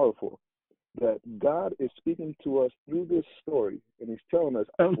powerful, that God is speaking to us through this story, and he's telling us,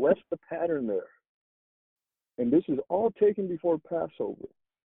 I've left the pattern there. And this is all taken before Passover,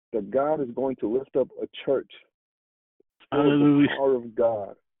 that God is going to lift up a church full of the power of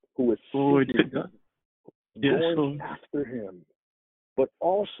God, who is seeking him, going after him. But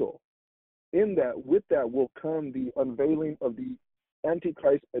also, with that will come the unveiling of the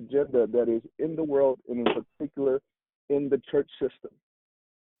Antichrist agenda that is in the world, and in particular in the church system,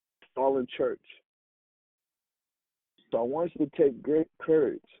 fallen church. So I want you to take great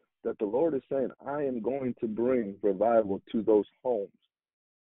courage that the Lord is saying, I am going to bring revival to those homes.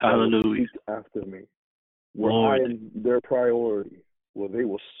 Hallelujah. Seek after me, where I am their priority, where they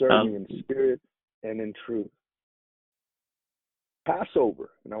will serve me in spirit and in truth. Passover,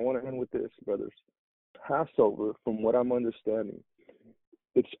 and I want to end with this, brothers. Passover, from what I'm understanding,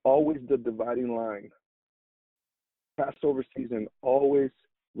 it's always the dividing line Passover season always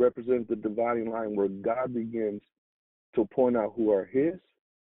represents the dividing line where God begins to point out who are his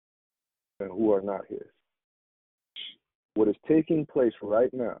and who are not his. What is taking place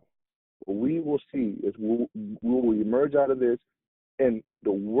right now, what we will see is we will emerge out of this, and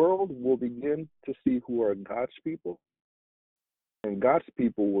the world will begin to see who are God's people, and God's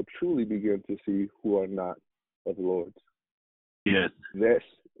people will truly begin to see who are not of the Lord's. Yes.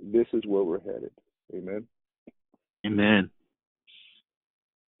 This is where we're headed. Amen. Amen.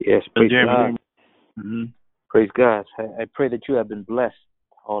 Yes, praise God. Mm-hmm. Praise God. I pray that you have been blessed,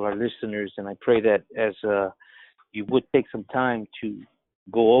 all our listeners, and I pray that as you would take some time to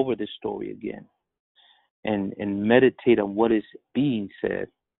go over this story again and meditate on what is being said.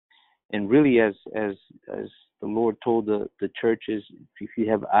 And really, as the Lord told the churches, if you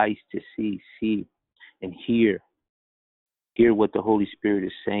have eyes to see, and hear what the Holy Spirit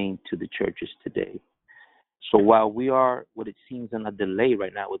is saying to the churches today. So while we are, what it seems, in a delay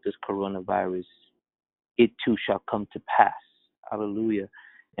right now with this coronavirus, it too shall come to pass. Hallelujah.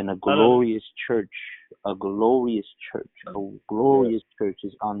 And a glorious church is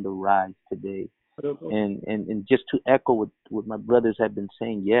on the rise today. And just to echo what my brothers have been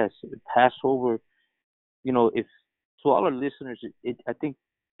saying, yes, Passover, if to all our listeners, I think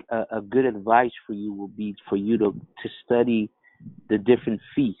a good advice for you will be for you to study the different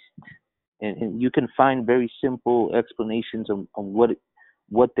feasts. And you can find very simple explanations on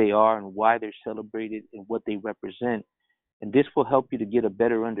what they are and why they're celebrated and what they represent. And this will help you to get a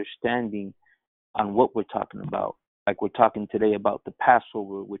better understanding on what we're talking about. Like we're talking today about the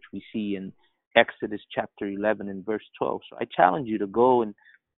Passover, which we see in Exodus chapter 11 and verse 12. So I challenge you to go and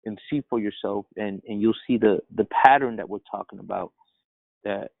see for yourself, and you'll see the pattern that we're talking about.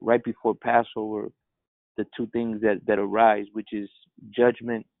 That right before Passover, the two things that arise, which is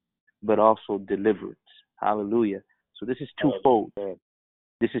judgment, but also deliverance. Hallelujah. So this is twofold.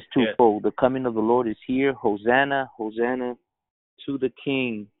 This is twofold. The coming of the Lord is here. Hosanna, Hosanna to the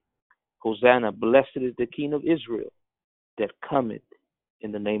King. Hosanna, blessed is the King of Israel that cometh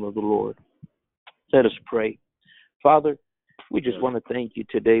in the name of the Lord. Let us pray. Father, we just want to thank you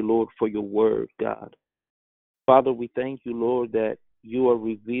today, Lord, for your word, God. Father, we thank you, Lord, that you are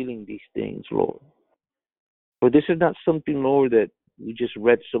revealing these things, Lord. For this is not something, Lord, that we just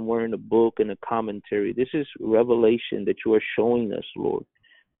read somewhere in a book and a commentary. This is revelation that you are showing us, Lord,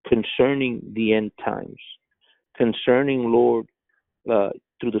 concerning the end times. Concerning, Lord,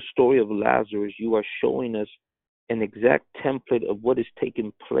 through the story of Lazarus, you are showing us an exact template of what is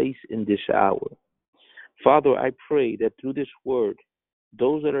taking place in this hour. Father, I pray that through this word,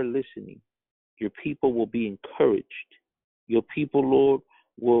 those that are listening, your people will be encouraged. Your people, Lord,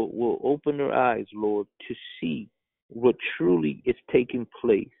 will open their eyes, Lord, to see what truly is taking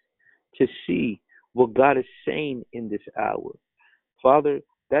place, to see what God is saying in this hour. Father,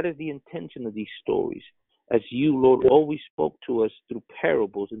 that is the intention of these stories. As you, Lord, always spoke to us through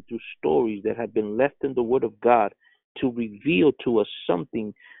parables and through stories that have been left in the Word of God to reveal to us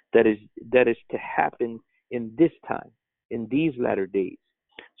something that is to happen in this time, in these latter days.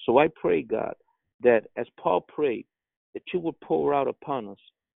 So I pray, God, that as Paul prayed, that you would pour out upon us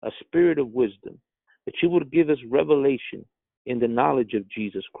a spirit of wisdom, that you would give us revelation in the knowledge of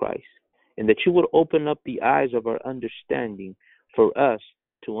Jesus Christ, and that you would open up the eyes of our understanding for us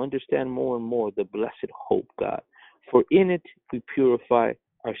to understand more and more the blessed hope, God. For in it we purify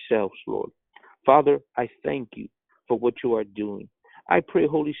ourselves, Lord. Father, I thank you for what you are doing. I pray,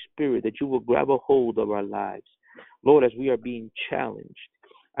 Holy Spirit, that you will grab a hold of our lives, Lord, as we are being challenged.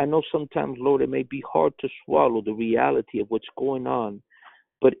 I know sometimes, Lord, it may be hard to swallow the reality of what's going on,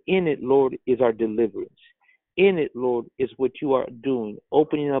 but in it, Lord, is our deliverance. In it, Lord, is what you are doing,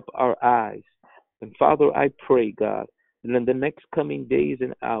 opening up our eyes. And Father, I pray, God, that in the next coming days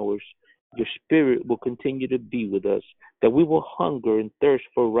and hours, your Spirit will continue to be with us, that we will hunger and thirst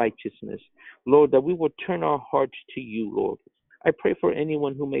for righteousness. Lord, that we will turn our hearts to you, Lord. I pray for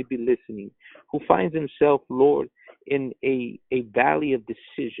anyone who may be listening, who finds himself, Lord, in a valley of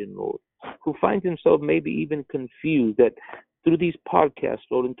decision, Lord, who finds himself maybe even confused, that through these podcasts,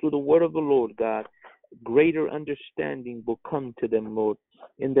 Lord, and through the word of the Lord, God, greater understanding will come to them, Lord,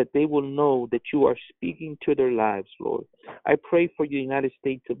 and that they will know that you are speaking to their lives, Lord. I pray for the United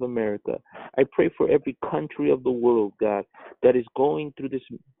States of America. I pray for every country of the world, God, that is going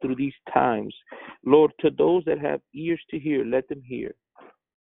through these times. Lord, to those that have ears to hear, let them hear.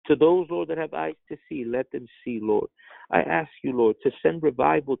 To those, Lord, that have eyes to see, let them see, Lord. I ask you, Lord, to send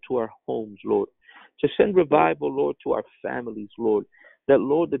revival to our homes, Lord. To send revival, Lord, to our families, Lord. That,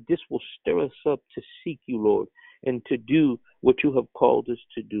 Lord, that this will stir us up to seek you, Lord, and to do what you have called us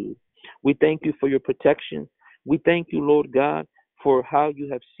to do. We thank you for your protection. We thank you, Lord God, for how you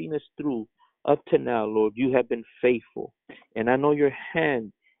have seen us through up to now, Lord. You have been faithful. And I know your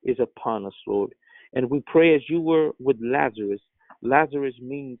hand is upon us, Lord. And we pray as you were with Lazarus. Lazarus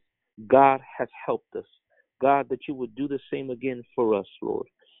means God has helped us. God, that you would do the same again for us, Lord.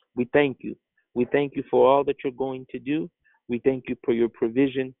 We thank you. We thank you for all that you're going to do. We thank you for your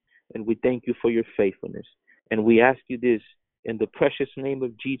provision, and we thank you for your faithfulness. And we ask you this in the precious name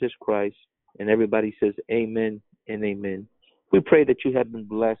of Jesus Christ. And everybody says amen and amen. We pray that you have been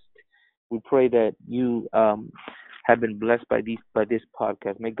blessed. We pray that you have been blessed by this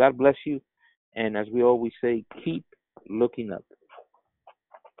podcast. May God bless you. And as we always say, keep looking up.